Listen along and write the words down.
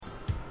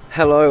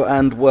Hello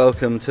and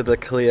welcome to the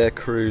Clear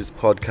Cruise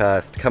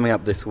podcast. Coming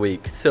up this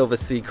week,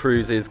 Silversea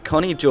Cruises'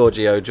 Connie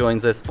Giorgio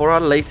joins us for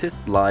our latest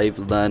live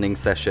learning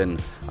session,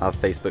 our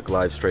Facebook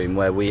live stream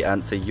where we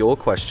answer your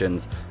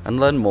questions and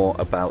learn more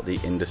about the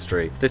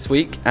industry. This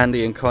week,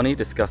 Andy and Connie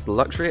discuss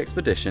luxury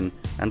expedition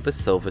and the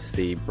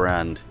Silversea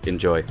brand.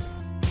 Enjoy.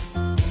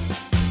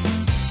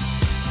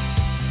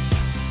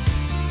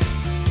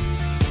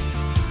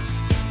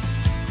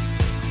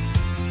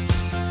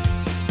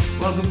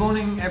 Well, good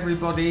morning,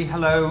 everybody.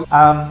 Hello.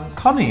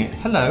 Connie,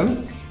 hello.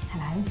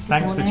 Hello.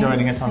 Thanks for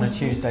joining us on a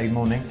Tuesday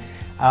morning.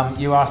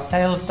 You are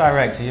Sales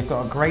Director. You've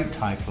got a great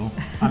title.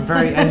 I'm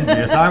very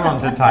envious. I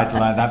want a title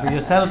like that. But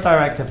you're Sales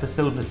Director for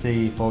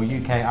Silversea for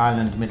UK,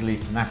 Ireland, Middle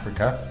East and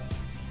Africa.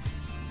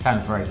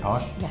 Sounds very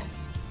posh.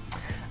 Yes.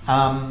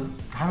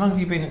 How long have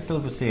you been at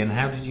Silversea and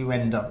how did you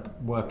end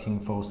up working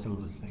for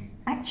Silversea?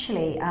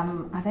 Actually,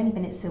 I've only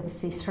been at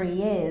Silversea 3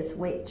 years,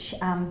 which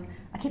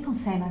I keep on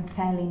saying I'm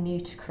fairly new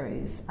to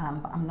cruise,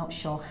 but I'm not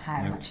sure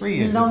how much 3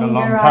 years is a longer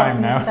long I time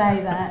can now.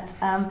 say that.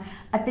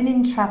 I've been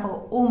in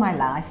travel all my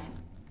life.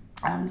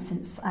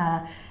 Since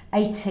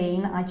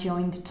 18, I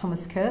joined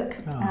Thomas Cook.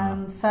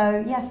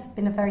 So yes,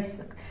 been a very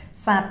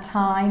sad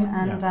time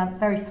and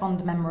very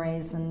fond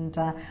memories, and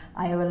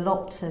I owe a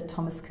lot to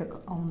Thomas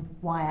Cook on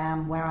why I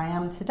am where I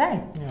am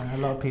today. Yeah, a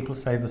lot of people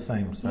say the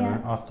same, so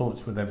our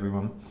thoughts with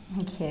everyone.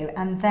 Thank you.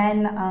 And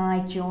then I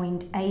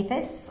joined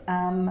Avis,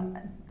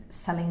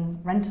 selling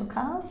rental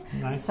cars.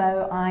 Nice.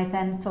 So I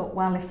then thought,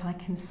 well, if I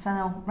can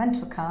sell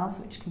rental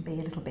cars, which can be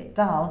a little bit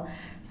dull,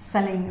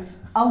 selling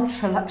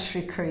ultra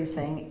luxury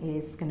cruising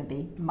is going to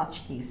be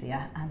much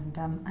easier,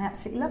 and I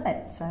absolutely love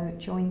it. So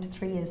joined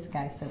 3 years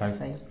ago.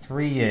 So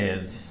 3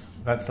 years.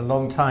 That's a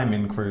long time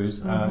in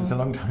cruise. It's a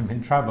long time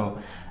in travel,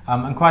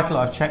 and quite a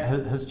lot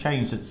has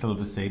changed at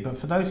Silversea. But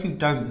for those who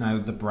don't know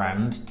the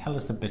brand, tell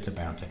us a bit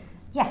about it.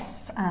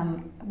 Yes,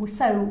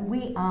 so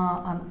we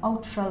are an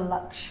ultra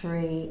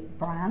luxury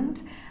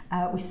brand.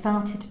 We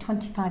started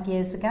 25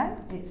 years ago.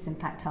 It's in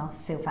fact our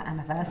silver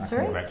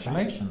anniversary.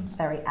 Congratulations. So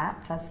very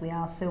apt, as we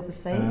are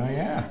Silversea. Oh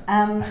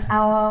yeah.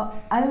 Our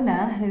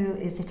owner, who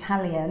is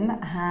Italian,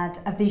 had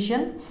a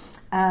vision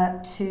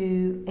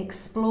to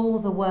explore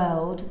the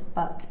world,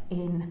 but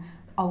in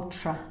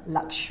ultra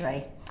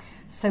luxury.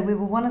 So we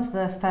were one of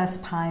the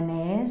first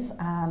pioneers,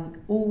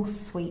 all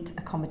suite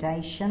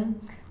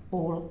accommodation,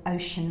 all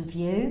ocean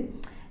view.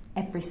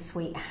 Every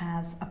suite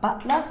has a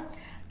butler,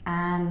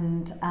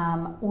 and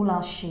all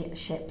our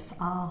ships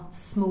are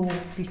small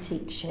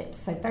boutique ships,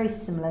 so very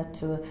similar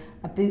to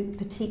a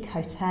boutique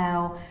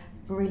hotel,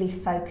 really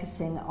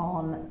focusing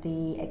on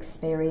the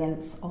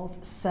experience of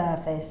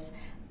service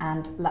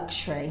and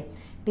luxury.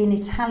 Being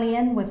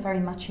Italian, we're very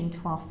much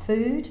into our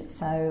food,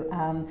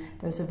 so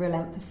there's a real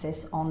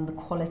emphasis on the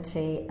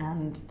quality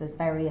and the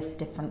various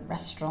different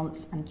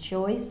restaurants and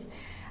choice.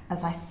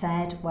 As I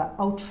said, we're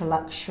ultra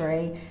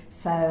luxury,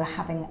 so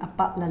having a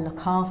butler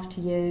look after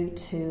you,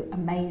 to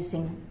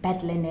amazing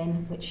bed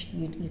linen, which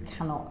you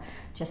cannot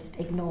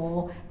just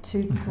ignore,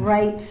 to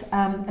great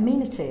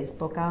amenities,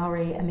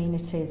 Bulgari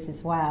amenities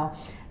as well.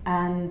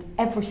 And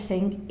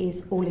everything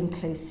is all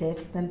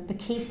inclusive. The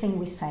key thing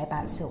we say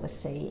about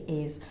Silversea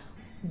is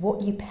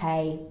what you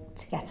pay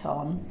to get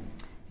on,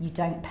 you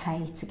don't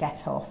pay to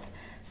get off.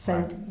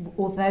 So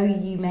although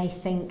you may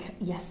think,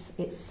 yes,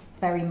 it's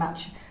very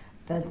much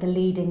the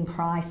leading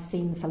price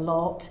seems a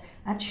lot,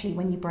 actually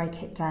when you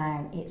break it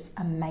down, it's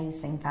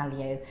amazing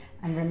value.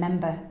 And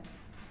remember,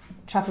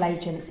 travel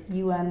agents,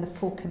 you earn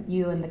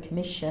the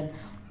commission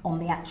on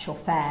the actual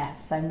fare,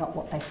 so not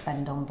what they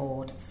spend on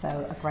board. So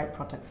a great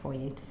product for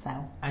you to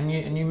sell. And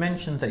you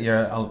mentioned that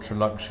you're ultra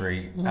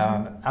luxury,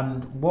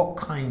 and what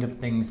kind of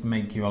things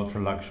make you ultra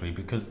luxury?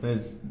 Because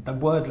there's the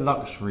word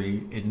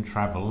luxury in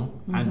travel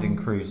and in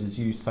cruise is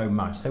used so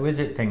much. So is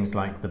it things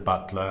like the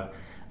butler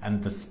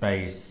and the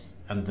space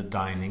and the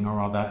dining, or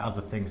are there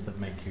other things that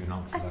make you an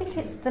ultra luxury? I think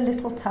it's the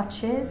little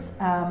touches.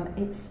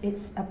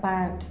 It's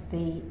about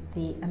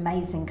the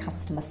amazing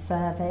customer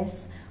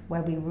service,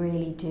 where we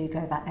really do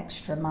go that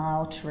extra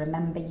mile to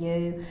remember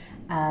you.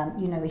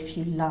 You know, if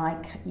you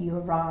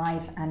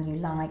arrive and you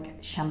like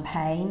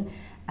champagne,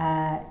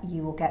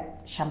 you will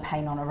get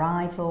champagne on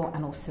arrival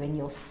and also in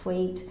your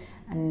suite.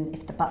 And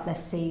if the butler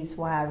sees,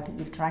 wow, that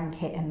you've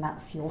drank it and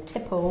that's your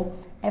tipple,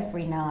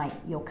 every night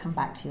you'll come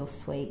back to your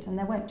suite, and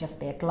there won't just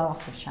be a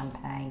glass of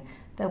champagne,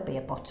 there'll be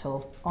a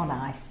bottle on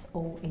ice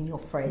or in your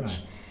fridge.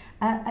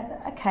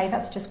 Nice. Okay,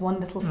 that's just one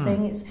little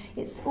thing.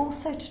 It's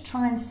also to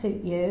try and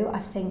suit you. I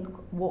think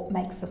what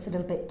makes us a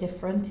little bit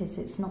different is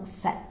it's not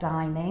set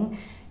dining.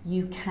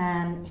 You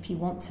can, if you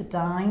want to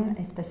dine,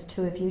 if there's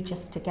two of you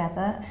just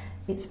together,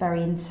 it's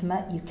very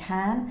intimate, you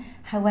can.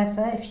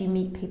 However, if you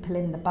meet people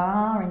in the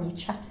bar and you're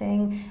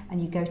chatting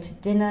and you go to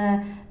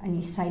dinner and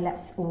you say,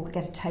 let's all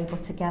get a table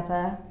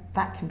together,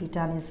 that can be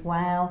done as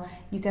well.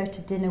 You go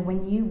to dinner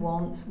when you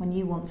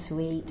want to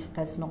eat.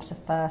 There's not a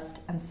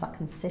first and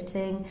second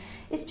sitting.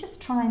 It's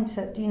just trying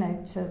to,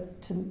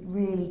 to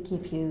really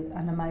give you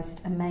a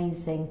most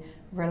amazing,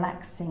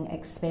 relaxing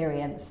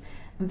experience.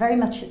 And very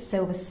much at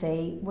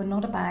Silversea, we're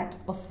not about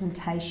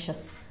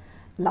ostentatious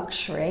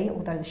luxury,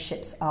 although the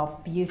ships are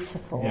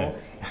beautiful. Yes.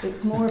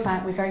 It's more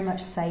about, we very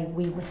much say,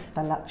 we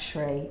whisper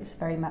luxury. It's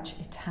very much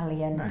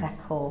Italian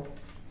decor.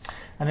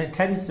 And it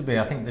tends to be,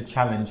 I think the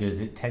challenge is,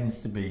 it tends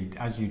to be,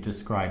 as you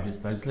described, it's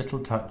those little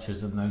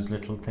touches and those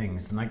little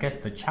things. And I guess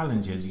the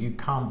challenge is you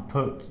can't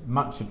put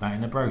much of that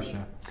in a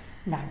brochure.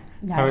 No.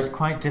 So it's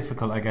quite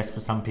difficult, I guess, for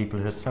some people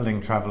who are selling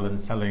travel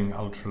and selling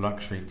ultra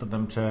luxury, for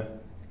them to,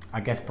 I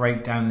guess,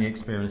 break down the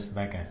experience of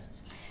their guests.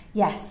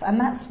 Yes, and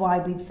that's why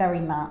we very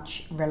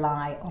much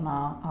rely on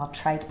our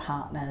trade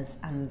partners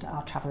and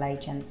our travel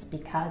agents,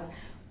 because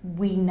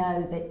we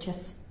know that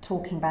just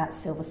talking about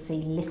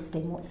Silversea,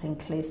 listing what's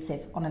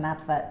inclusive on an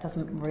advert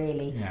doesn't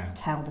really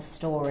tell the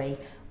story.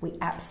 We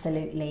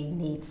absolutely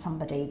need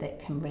somebody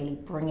that can really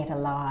bring it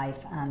alive,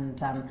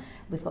 and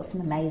we've got some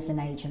amazing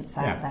agents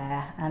out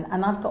there,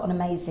 and I've got an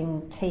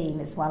amazing team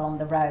as well on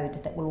the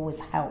road that will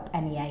always help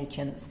any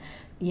agents.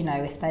 You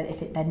know, if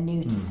they're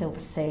new to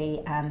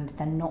Silversea and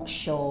they're not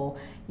sure,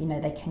 you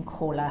know, they can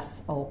call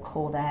us or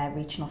call their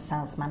regional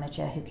sales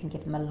manager, who can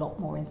give them a lot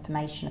more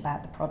information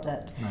about the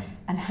product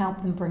and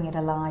help them bring it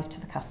alive to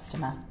the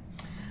customer.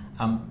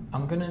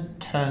 I'm going to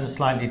turn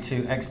slightly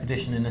to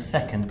Expedition in a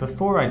second.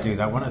 Before I do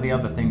that, one of the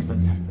other things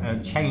that's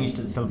changed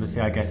at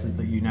Silversea, I guess, is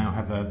that you now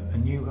have a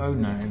new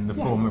owner in the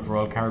form of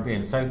Royal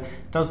Caribbean. So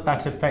does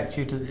that affect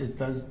you?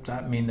 Does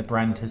that mean the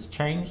brand has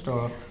changed?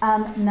 Or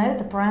No,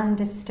 the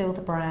brand is still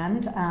the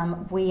brand.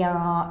 We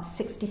are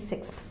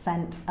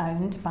 66%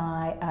 owned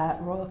by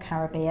Royal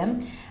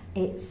Caribbean.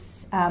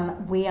 It's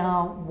we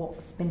are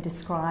what's been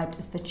described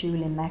as the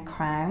jewel in their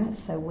crown.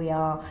 So we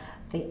are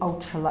the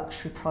ultra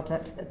luxury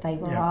product that they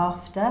were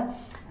after,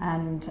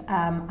 and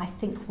I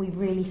think we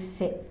really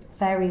fit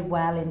very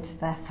well into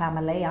their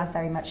family. I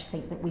very much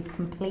think that we've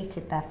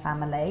completed their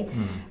family.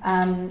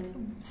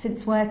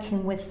 Since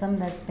working with them,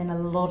 there's been a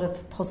lot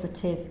of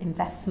positive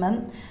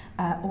investment.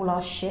 All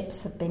our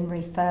ships have been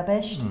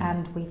refurbished,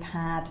 and we've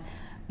had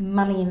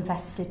money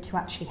invested to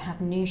actually have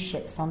new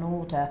ships on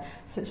order.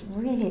 So it's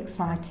really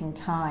exciting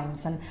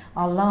times, and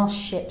our last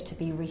ship to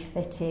be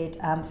refitted,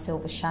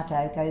 Silver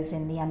Shadow, goes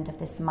in the end of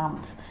this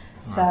month.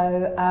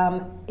 So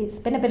it's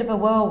been a bit of a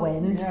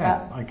whirlwind.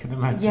 Yes, I can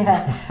imagine.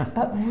 Yeah,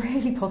 but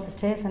really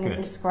positive, and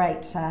it's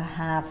great to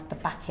have the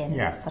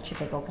backing of such a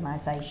big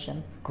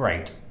organisation.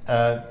 Great,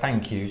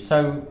 thank you.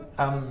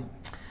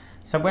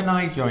 So when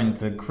I joined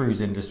the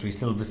cruise industry,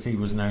 Silversea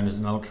was known as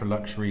an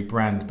ultra-luxury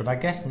brand, but I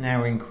guess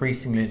now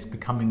increasingly it's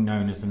becoming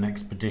known as an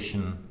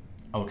expedition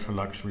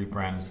ultra-luxury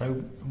brand. So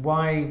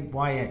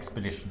why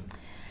Expedition?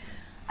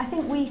 I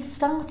think we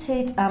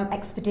started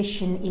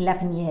Expedition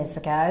 11 years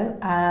ago.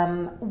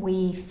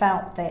 We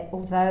felt that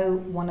although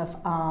one of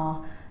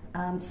our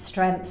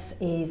strengths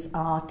is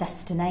our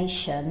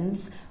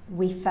destinations,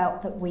 we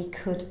felt that we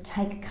could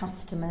take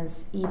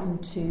customers even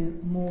to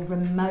more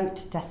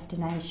remote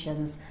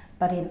destinations,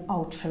 but in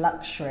ultra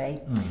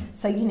luxury.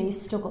 So, you know, you've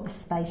still got the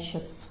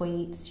spacious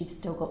suites, you've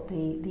still got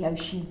the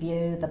ocean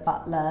view, the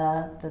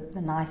butler,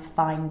 the nice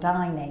fine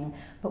dining.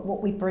 But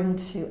what we bring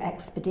to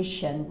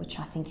Expedition, which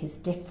I think is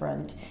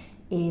different,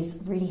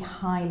 is really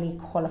highly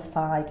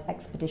qualified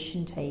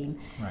expedition team.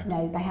 You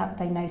know,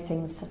 they know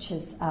things such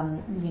as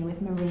you know,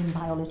 with marine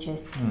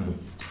biologists,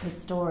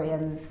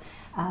 historians.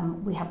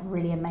 We have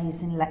really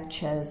amazing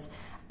lectures.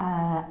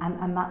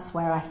 And that's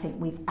where I think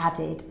we've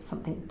added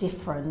something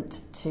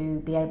different to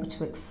be able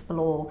to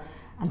explore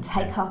and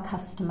take our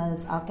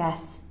customers, our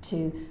guests,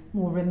 to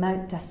more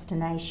remote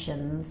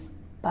destinations,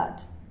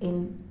 but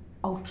in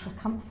ultra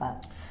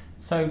comfort.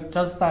 So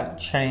does that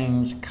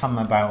change come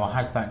about, or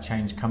has that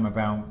change come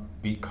about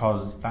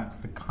because that's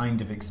the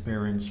kind of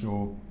experience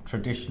your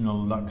traditional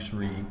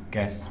luxury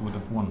guests would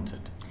have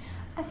wanted?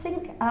 I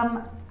think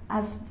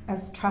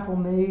as travel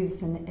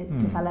moves and it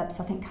develops,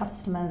 I think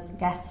customers,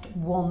 guests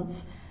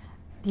want,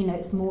 you know,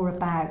 it's more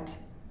about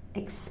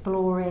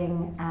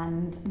exploring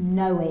and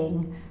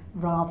knowing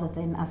rather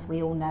than, as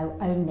we all know,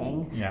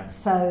 owning.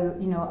 So,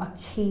 you know, a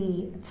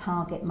key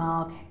target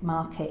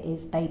market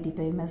is baby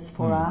boomers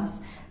for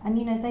us. And,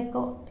 you know, they've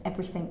got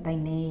everything they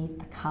need,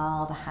 the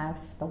car, the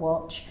house, the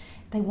watch.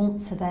 They want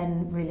to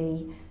then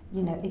really,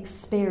 you know,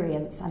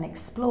 experience and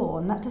explore.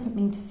 And that doesn't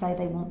mean to say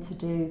they want to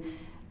do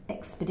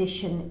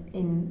expedition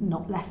in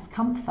not less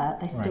comfort.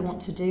 They still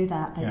want to do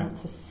that. They want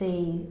to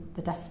see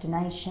the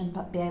destination,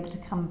 but be able to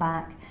come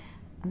back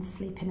and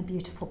sleep in a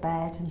beautiful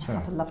bed and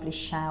have a lovely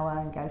shower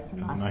and go for a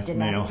nice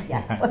dinner. Meal.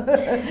 Yes.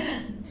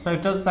 So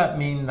does that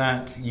mean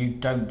that you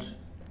don't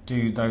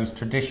do those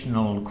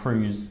traditional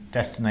cruise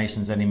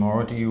destinations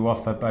anymore, or do you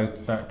offer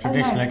both the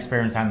traditional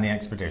experience and the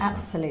expedition?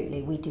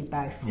 Absolutely, we do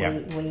both.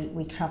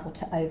 We travel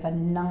to over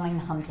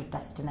 900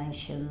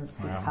 destinations.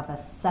 We cover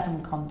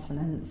 7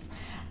 continents,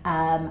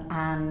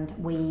 and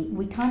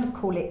we kind of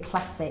call it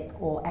classic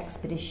or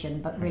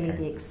expedition, but really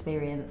the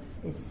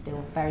experience is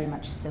still very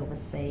much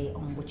Silversea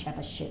on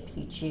whichever ship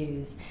you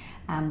choose.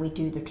 And we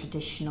do the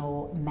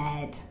traditional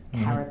Med,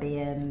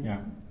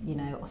 Caribbean, you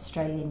know,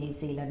 Australia, New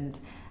Zealand,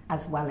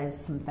 as well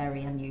as some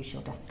very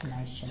unusual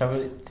destinations.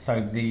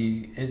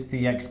 Is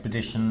the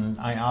expedition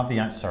the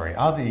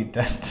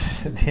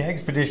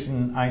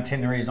expedition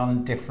itineraries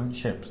on different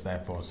ships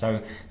therefore?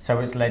 So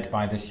it's led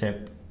by the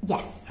ship.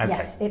 Yes, okay.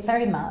 yes, it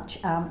very much.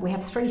 We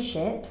have 3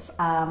 ships.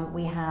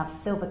 We have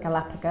Silver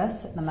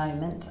Galapagos at the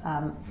moment,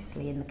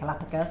 obviously in the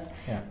Galapagos,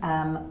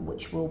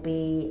 which will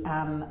be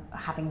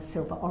having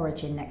Silver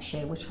Origin next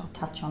year, which I'll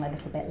touch on a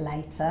little bit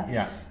later.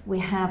 Yeah. We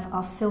have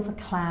our Silver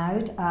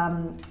Cloud.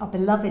 Our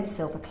beloved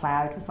Silver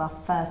Cloud was our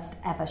first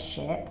ever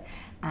ship,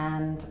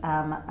 and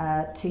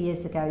 2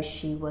 years ago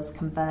she was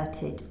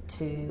converted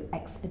to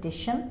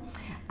Expedition.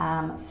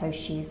 So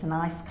she's an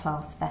ice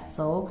class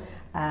vessel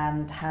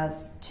and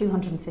has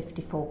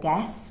 254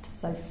 guests,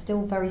 so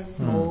still very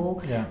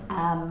small,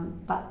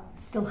 but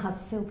still has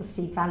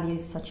Silversea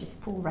values such as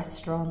full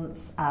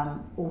restaurants,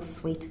 all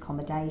suite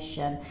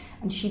accommodation,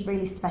 and she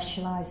really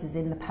specialises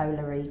in the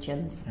polar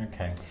regions.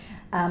 Okay.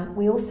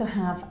 We also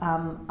have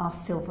our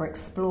Silver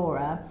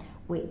Explorer,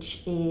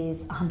 which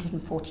is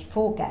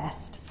 144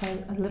 guests, so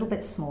a little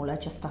bit smaller,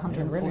 just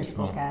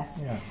 144 really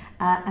guests. Yeah.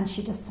 And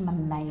she does some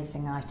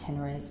amazing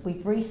itineraries.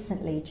 We've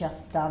recently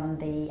just done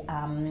we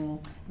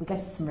go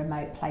to some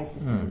remote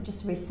places, but we've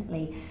just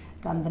recently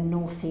done the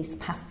Northeast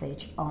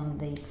Passage on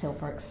the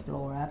Silver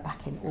Explorer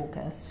back in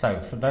August. So,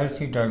 for those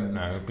who don't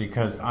know,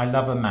 because I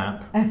love a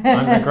map,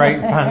 I'm a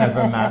great fan of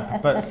a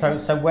map, but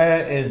so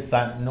where is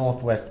that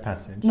Northwest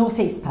Passage?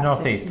 Northeast Passage.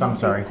 Northeast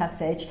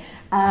Passage.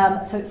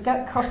 So it's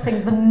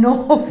crossing the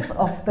north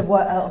of the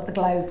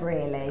globe,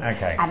 really.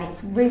 Okay. And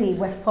it's really,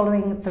 we're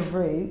following the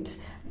route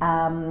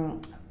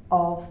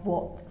of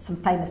what some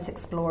famous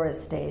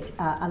explorers did.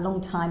 A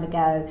long time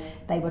ago,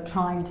 they were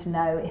trying to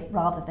know if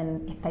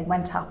they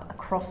went up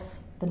across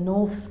the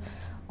north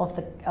of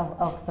the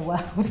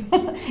world,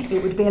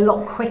 it would be a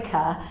lot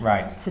quicker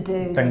to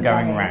do than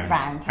going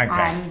round. Okay.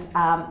 And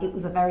it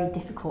was a very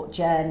difficult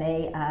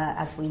journey,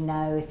 as we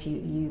know if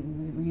you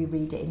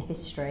read it in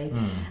history.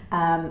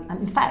 And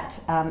in fact,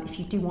 if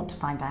you do want to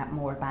find out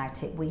more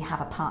about it, we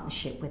have a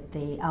partnership with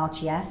the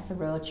RGS, the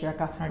Royal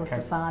Geographical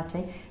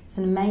Society. It's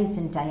an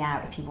amazing day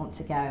out if you want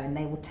to go, and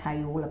they will tell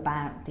you all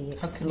about the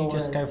explorers. Can you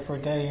just go for a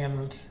day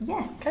and...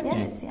 Yes, Wow.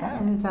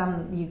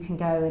 And you can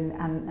go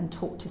and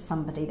talk to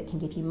somebody that can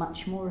give you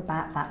much more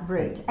about that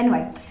route.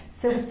 Anyway,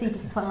 Silversea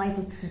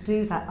decided to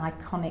do that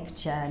iconic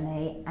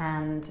journey,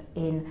 and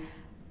in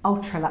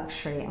ultra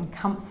luxury and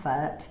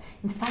comfort.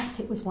 In fact,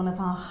 it was one of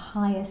our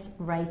highest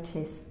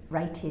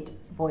rated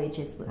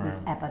voyages that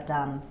we've ever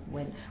done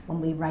when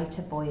we rate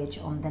a voyage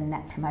on the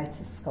Net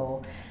Promoter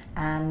Score.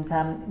 And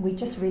we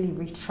just really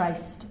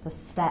retraced the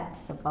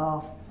steps of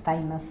our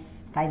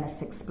famous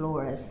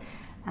explorers.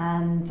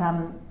 And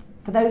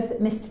for those that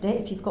missed it,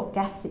 if you've got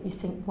guests that you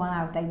think,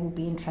 wow, they will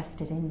be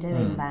interested in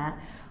doing that,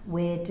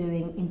 we're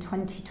doing in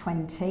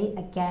 2020,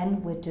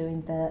 again, we're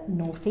doing the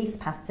Northeast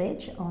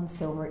Passage on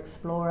Silver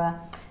Explorer,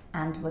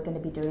 and we're going to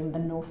be doing the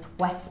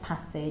Northwest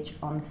Passage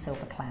on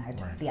Silver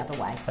Cloud, the other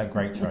way. So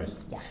great choice.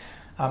 Yes.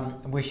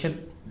 We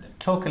should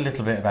talk a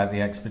little bit about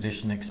the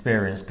expedition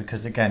experience,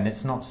 because again,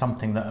 it's not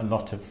something that a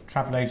lot of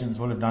travel agents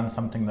will have done,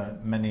 something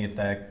that many of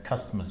their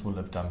customers will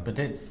have done, but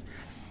it's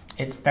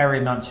very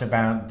much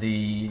about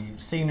the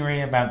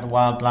scenery, about the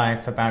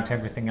wildlife, about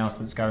everything else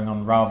that's going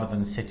on, rather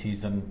than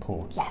cities and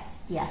ports.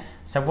 Yes, yeah.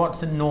 So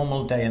what's a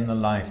normal day in the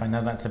life? I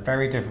know that's a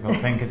very difficult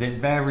thing because it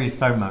varies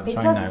so much. It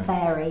does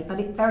vary, but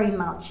it very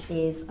much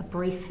is a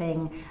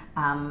briefing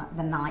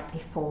the night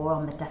before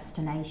on the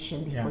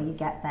destination before you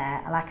get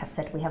there. Like I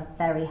said, we have a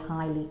very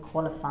highly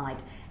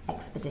qualified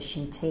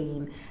expedition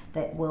team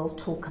that will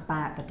talk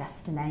about the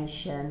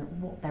destination,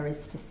 what there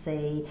is to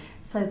see,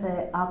 so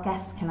that our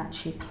guests can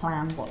actually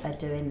plan what they're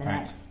doing the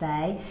next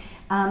day.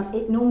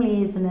 It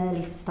normally is an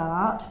early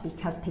start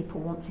because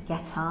people want to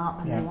get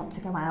up and they want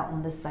to go out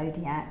on the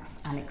Zodiacs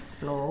and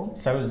explore.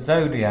 So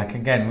Zodiac,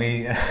 again,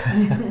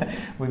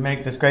 we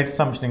make this great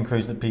assumption in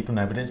cruise that people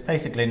know, but it's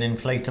basically an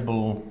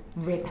inflatable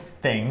rib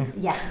thing.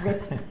 Yes,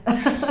 rib.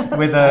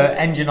 With an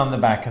engine on the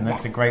back, and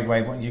that's a great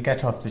way. You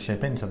get off the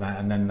ship into that,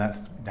 and then that's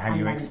how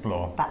you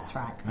explore. That's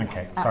right.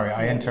 Okay, yes, sorry,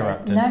 I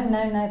interrupted.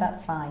 No,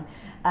 that's fine.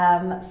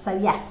 So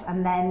yes,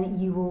 and then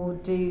you will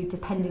do,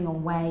 depending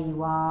on where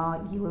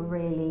you will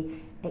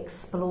really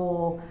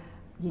explore,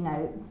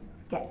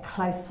 get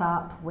close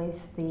up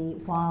with the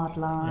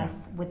wildlife,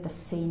 with the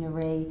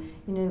scenery,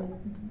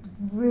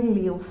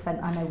 really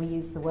authentic. I know we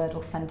use the word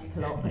authentic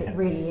a lot, but it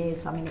really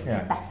is. I mean, it's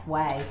the best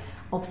way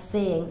of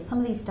seeing some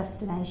of these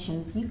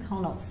destinations you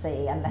cannot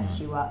see unless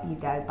you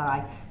go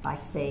by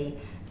sea.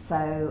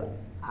 So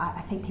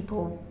I think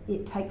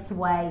it takes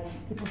away,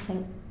 people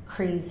think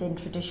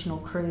traditional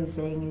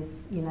cruising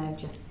is,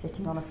 just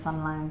sitting on a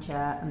sun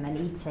lounger and then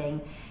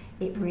eating.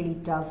 It really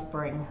does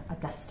bring a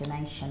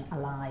destination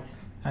alive.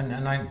 And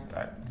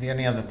the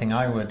only other thing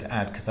I would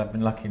add, because I've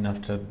been lucky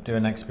enough to do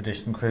an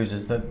expedition cruise,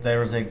 is that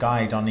there is a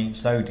guide on each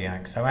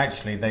Zodiac. So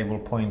actually they will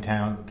point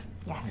out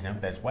Yes. You know,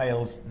 there's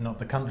Wales, not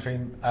the country,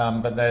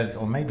 but there's,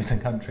 or maybe the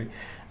country,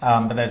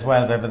 but there's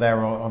Wales over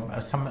there,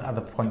 or some other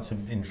points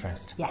of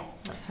interest. Yes,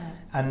 that's right.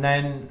 And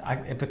then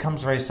it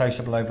becomes very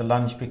sociable over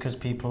lunch because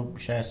people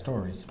share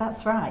stories.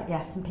 That's right,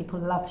 yes, and people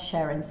love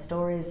sharing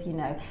stories, you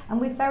know,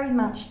 and we very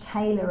much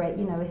tailor it,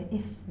 you know,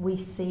 if we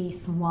see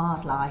some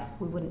wildlife,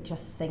 we wouldn't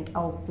just think,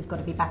 oh, we've got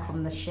to be back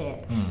on the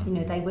ship. You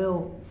know, they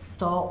will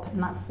stop,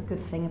 and that's the good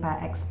thing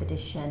about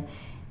expedition.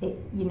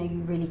 You know, you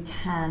really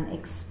can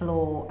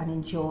explore and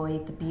enjoy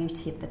the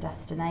beauty of the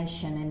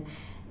destination, and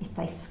if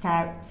they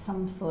scout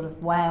some sort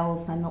of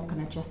whales, they're not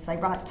going to just say,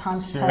 right,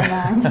 time to turn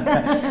around.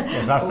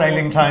 Yes, our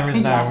sailing time is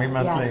now, we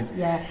must leave.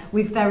 Yeah,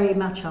 we very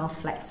much are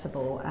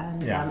flexible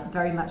and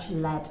very much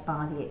led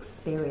by the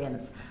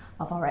experience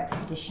of our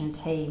expedition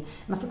team.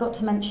 And I forgot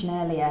to mention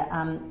earlier,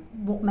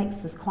 what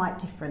makes us quite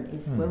different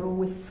is we're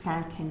always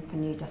scouting for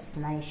new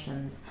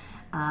destinations.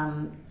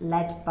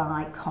 Led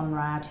by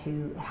Conrad,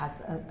 who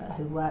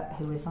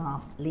is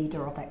our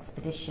leader of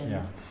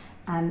expeditions,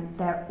 and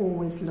they're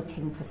always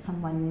looking for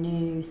somewhere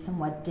new,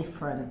 somewhere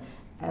different,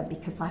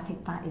 because I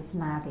think that is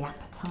now the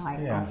appetite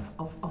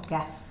of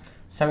guests.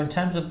 So in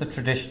terms of the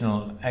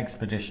traditional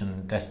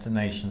expedition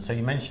destination, so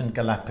you mentioned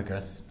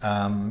Galapagos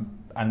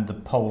and the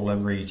polar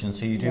region,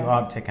 so you do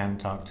Arctic,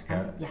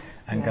 Antarctica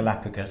and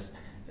Galapagos.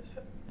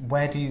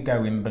 Where do you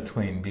go in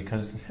between?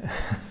 Because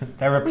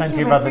there are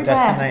plenty of other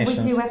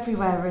destinations. We do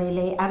everywhere,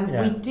 really, and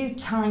we do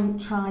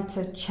try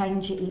to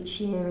change it each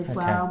year as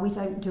well. We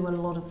don't do a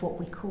lot of what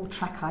we call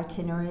track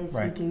itineraries.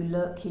 We do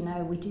look, you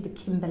know, we do the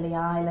Kimberley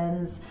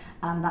Islands,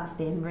 that's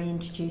being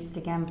reintroduced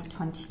again for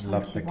 2021.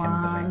 Love the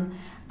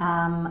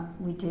Kimberley.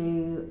 We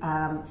do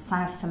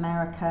South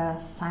America,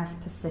 South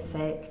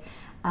Pacific.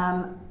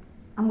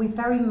 And we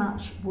very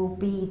much will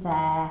be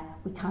there.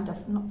 We kind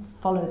of not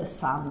follow the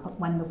sun, but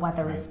when the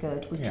weather is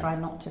good, we try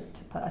not to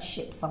put a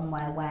ship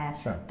somewhere where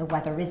the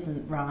weather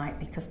isn't right,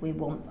 because we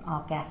want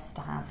our guests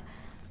to have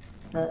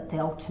the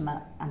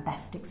ultimate and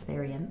best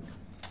experience.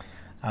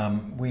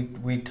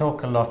 We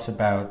talk a lot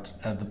about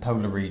the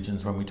polar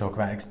regions when we talk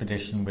about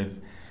expedition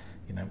with,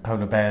 you know,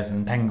 polar bears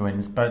and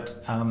penguins,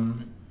 but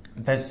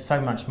there's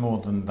so much more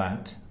than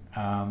that.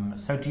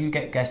 So do you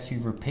get guests who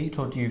repeat,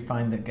 or do you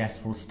find that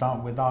guests will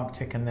start with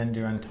Arctic and then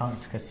do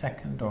Antarctica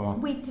second? Or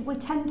we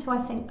tend to, I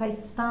think they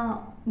start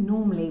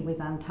normally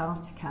with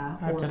Antarctica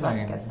or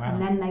Galapagos,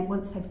 and then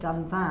once they've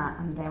done that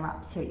and they're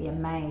absolutely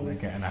amazed,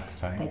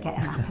 they get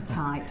an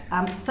appetite.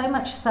 So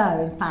much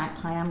so, in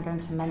fact, I am going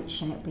to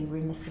mention, it would be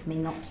remiss of me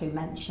not to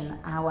mention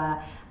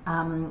our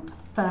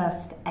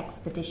first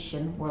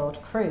expedition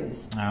world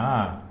cruise.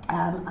 I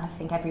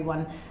think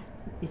everyone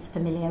is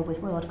familiar with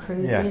world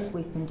cruises. Yes.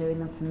 We've been doing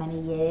them for many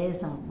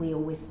years, and we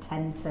always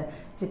tend to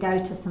go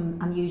to some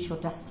unusual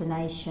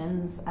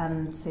destinations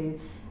and to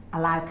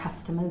allow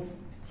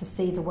customers to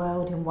see the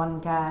world in one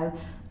go.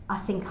 I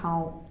think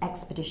our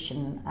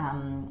expedition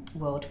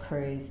world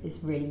cruise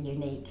is really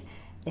unique.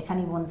 If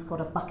anyone's got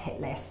a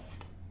bucket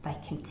list, they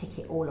can tick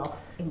it all off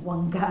in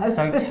one go.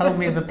 So tell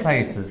me the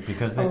places,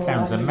 because this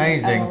sounds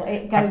amazing.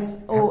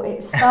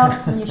 It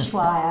starts in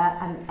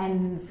Ushuaia and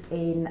ends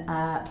in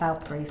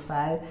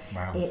Valparaiso.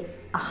 Wow.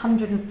 It's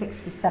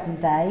 167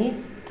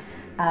 days.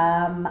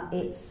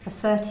 It's the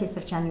 30th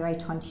of January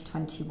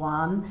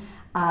 2021.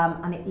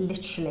 And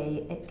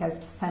it goes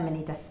to so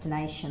many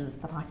destinations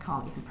that I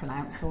can't even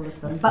pronounce all of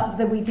them. But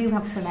we do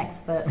have some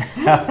experts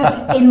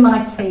in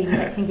my team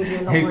that can give you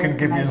a lot more information. Who can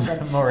give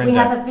you more We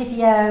have a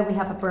video, we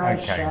have a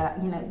brochure.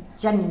 You know,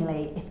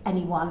 genuinely, if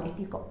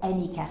you've got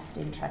any guest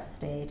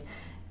interested,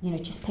 you know,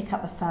 just pick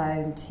up the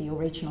phone to your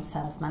regional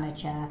sales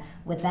manager.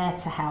 We're there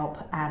to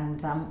help,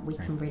 and we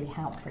can really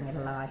help bring it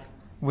alive.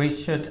 We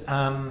should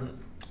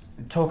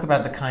talk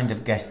about the kind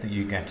of guests that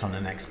you get on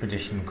an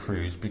expedition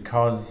cruise,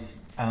 because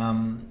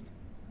do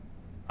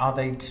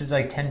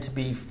they tend to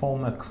be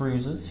former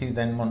cruisers who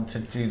then want to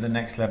do the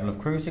next level of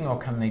cruising, or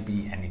can they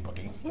be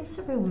anybody? It's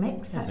a real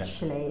mix,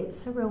 actually.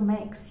 It's a real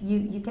mix.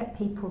 You get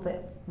people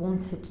that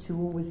wanted to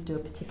always do a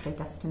particular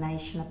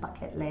destination, a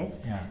bucket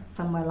list,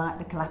 somewhere like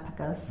the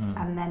Galapagos,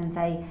 and then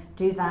they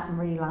do that and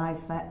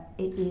realise that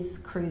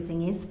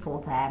cruising is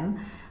for them.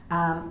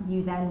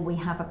 We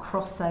have a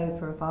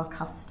crossover of our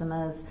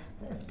customers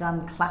that have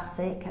done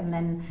classic and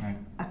then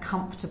are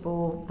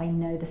comfortable. They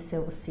know the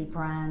Silversea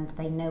brand,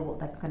 they know what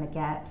they're going to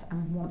get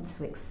and want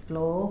to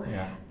explore.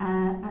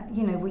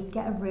 You know, we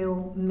get a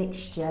real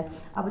mixture.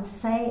 I would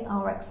say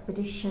our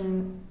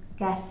expedition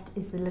guest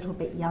is a little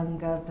bit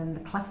younger than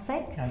the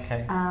classic,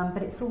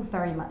 but it's all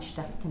very much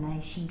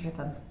destination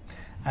driven.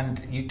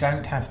 And you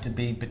don't have to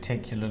be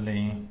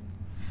particularly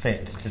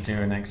fit to do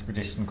an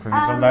expedition cruise,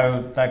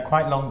 although they're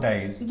quite long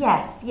days.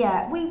 Yes,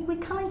 we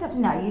kind of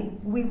know.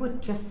 We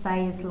would just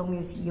say, as long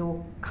as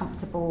you're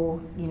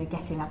comfortable, you know,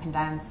 getting up and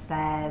down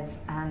stairs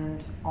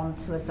and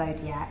onto a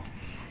Zodiac.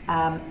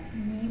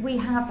 We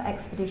have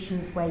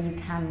expeditions where you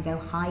can go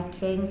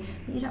hiking,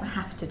 but you don't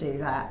have to do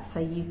that. So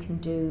you can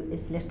do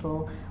as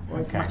little or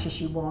as much as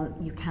you want.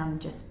 You can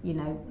just, you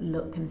know,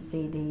 look and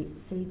see the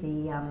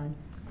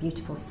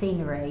beautiful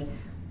scenery.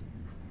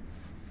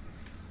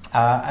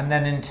 And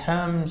then in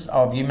terms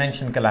of, you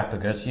mentioned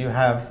Galapagos, you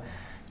have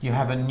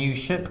a new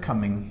ship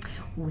coming.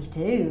 We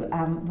do.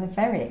 We're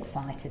very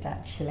excited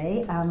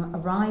actually.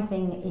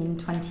 Arriving in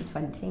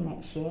 2020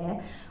 next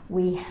year,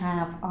 we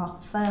have our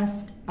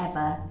first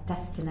ever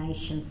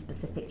destination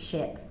specific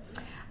ship.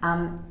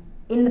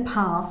 In the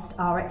past,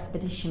 our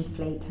expedition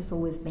fleet has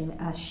always been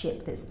a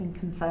ship that's been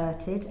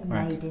converted and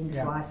made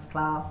into ice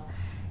class.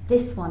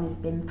 This one has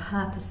been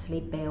purposely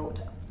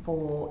built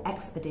for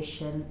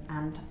expedition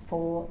and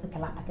for the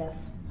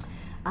Galapagos.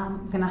 We're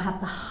going to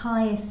have the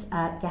highest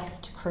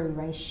guest to crew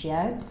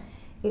ratio.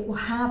 It will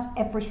have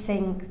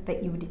everything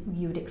that you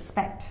would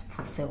expect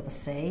from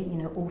Silversea,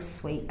 you know, all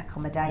suite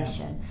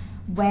accommodation.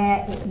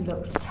 Where it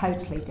looks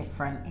totally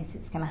different is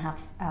it's going to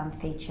have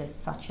features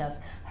such as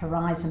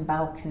horizon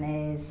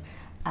balconies,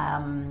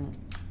 butler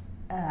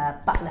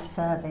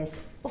service,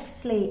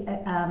 obviously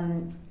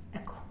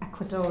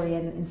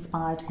Ecuadorian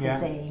inspired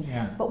cuisine.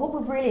 But what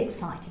we're really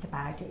excited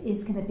about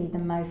is going to be the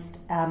most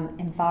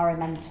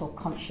environmental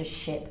conscious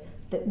ship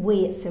that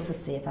we at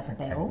Silversea have ever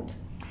built.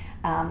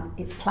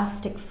 It's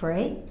plastic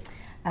free.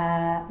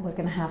 We're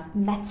going to have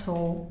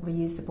metal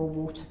reusable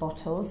water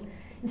bottles.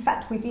 In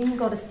fact, we've even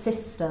got a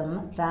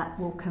system that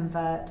will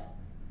convert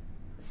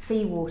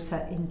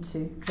seawater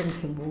into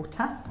drinking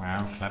water.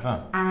 Wow,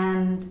 clever.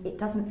 And it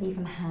doesn't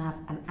even have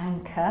an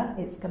anchor.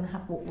 It's going to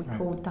have what we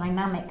call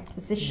dynamic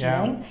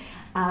positioning,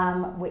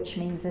 which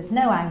means there's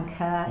no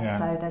anchor,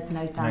 so there's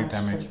no damage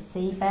to the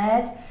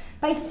seabed.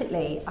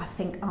 Basically, I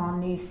think our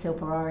new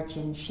Silver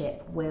Origin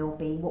ship will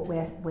be what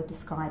we're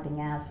describing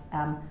as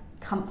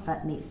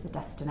comfort meets the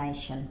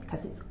destination,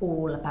 because it's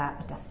all about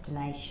the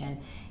destination.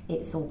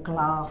 It's all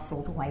glass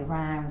all the way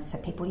round, so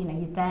people, you know,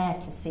 you're there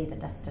to see the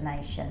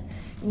destination.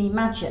 Can you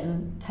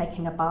imagine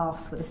taking a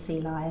bath with a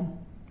sea lion?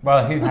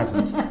 Well, who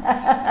hasn't?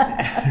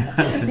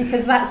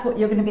 Because that's what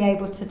you're going to be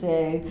able to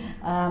do.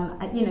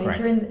 You know,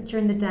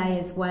 during the day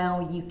as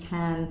well, you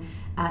can.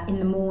 In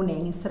the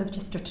morning, instead of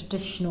just a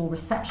traditional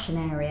reception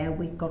area,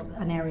 we've got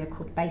an area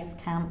called Base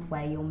Camp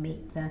where you'll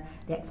meet the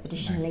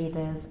expedition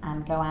leaders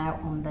and go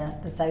out on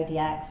the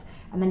Zodiacs,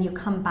 and then you'll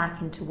come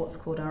back into what's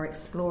called our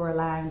Explorer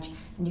Lounge,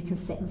 and you can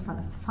sit in front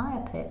of a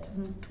fire pit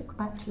and talk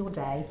about your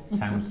day.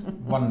 Sounds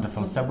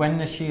wonderful. So when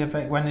is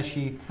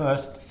she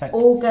first set?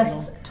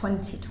 August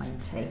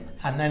 2020.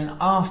 And then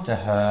after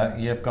her,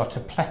 you've got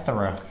a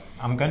plethora.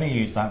 I'm going to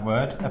use that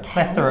word. A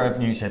plethora of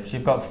new ships.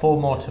 You've got 4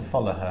 more to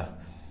follow her.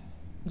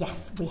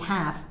 Yes, we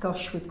have.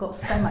 Gosh, we've got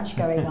so much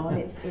going on.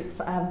 It's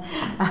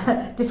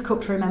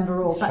difficult to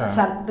remember all.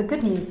 But the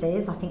good news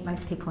is, I think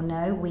most people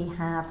know, we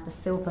have the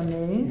Silver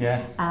Moon.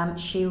 Yes.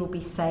 She will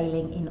be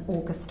sailing in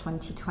August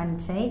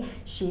 2020.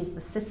 She is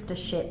the sister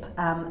ship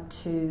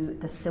to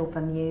the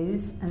Silver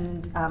Muse,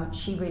 and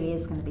she really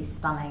is going to be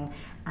stunning.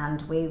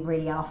 And we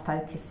really are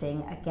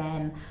focusing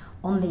again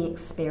on the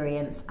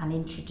experience and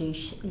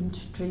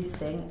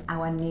introducing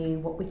our new,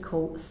 what we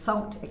call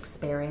salt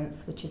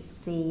experience, which is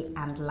sea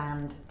and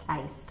land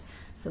taste.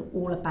 So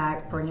all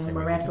about bringing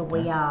wherever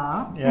we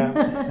are,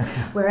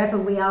 wherever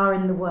we are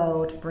in the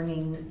world,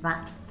 bringing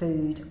that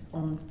food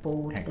on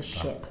board the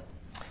ship.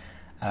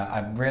 I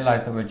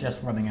realised that we're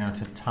just running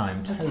out of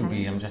time.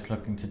 Toby, I'm just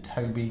looking to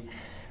Toby.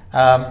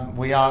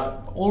 We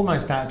are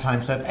almost out of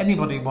time, so if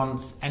anybody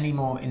wants any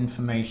more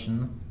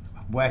information,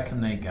 where can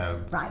they go?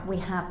 Right, we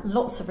have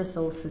lots of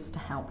resources to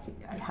help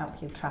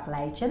you travel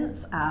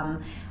agents.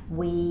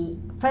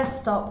 First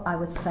stop, I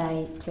would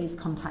say, please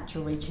contact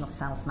your regional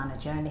sales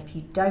manager, and if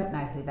you don't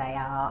know who they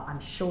are,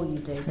 I'm sure you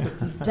do, but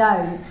if you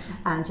don't,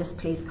 just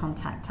please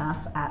contact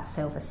us at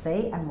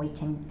Silversea and we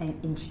can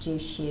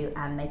introduce you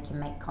and they can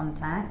make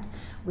contact.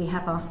 We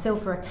have our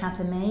Silver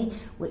Academy,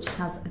 which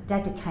has a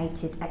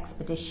dedicated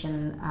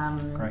expedition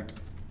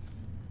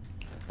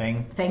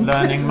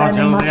learning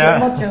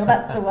module,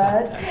 that's the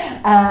word.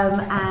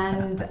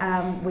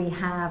 We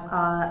have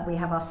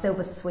our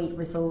Silver Suite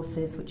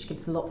resources, which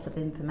gives lots of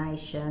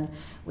information.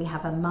 We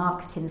have a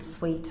marketing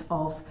suite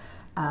of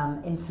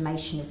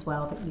information as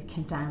well that you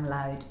can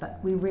download, but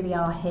we really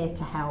are here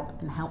to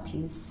help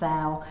you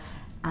sell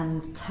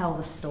and tell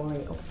the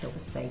story of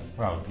Silversea.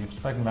 Well, you've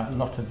spoken about a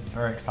lot of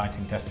very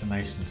exciting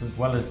destinations as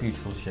well as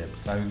beautiful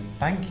ships, so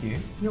thank you.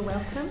 You're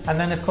welcome. And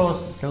then of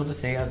course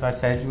Silversea, as I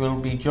said, will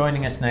be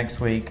joining us next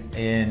week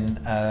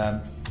in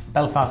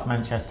Belfast,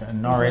 Manchester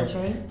and Norwich.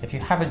 If you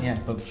haven't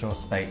yet booked your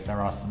space,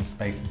 there are some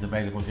spaces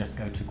available. Just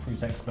go to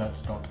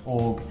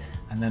cruiseexperts.org,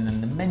 and then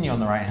in the menu on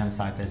the right hand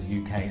side there's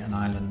UK and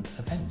Ireland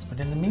events. But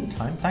in the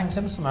meantime, thanks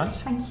ever so much.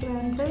 Thank you,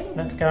 Andy.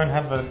 Let's go and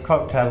have a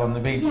cocktail on the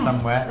beach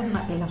somewhere. Wouldn't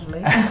that be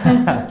lovely?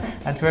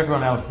 And to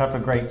everyone else, have a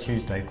great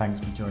Tuesday.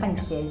 Thanks for joining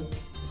us. Thank you.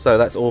 So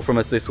that's all from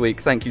us this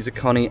week. Thank you to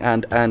Connie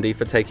and Andy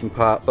for taking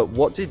part. But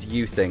what did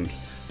you think?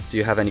 Do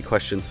you have any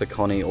questions for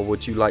Connie, or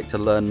would you like to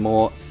learn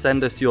more?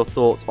 Send us your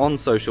thoughts on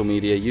social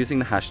media using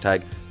the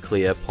hashtag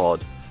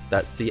CLIAPod.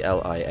 That's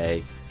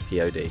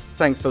CLIAPOD.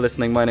 Thanks for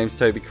listening. My name's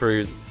Toby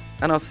Cruz,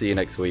 and I'll see you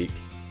next week.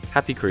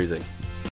 Happy cruising.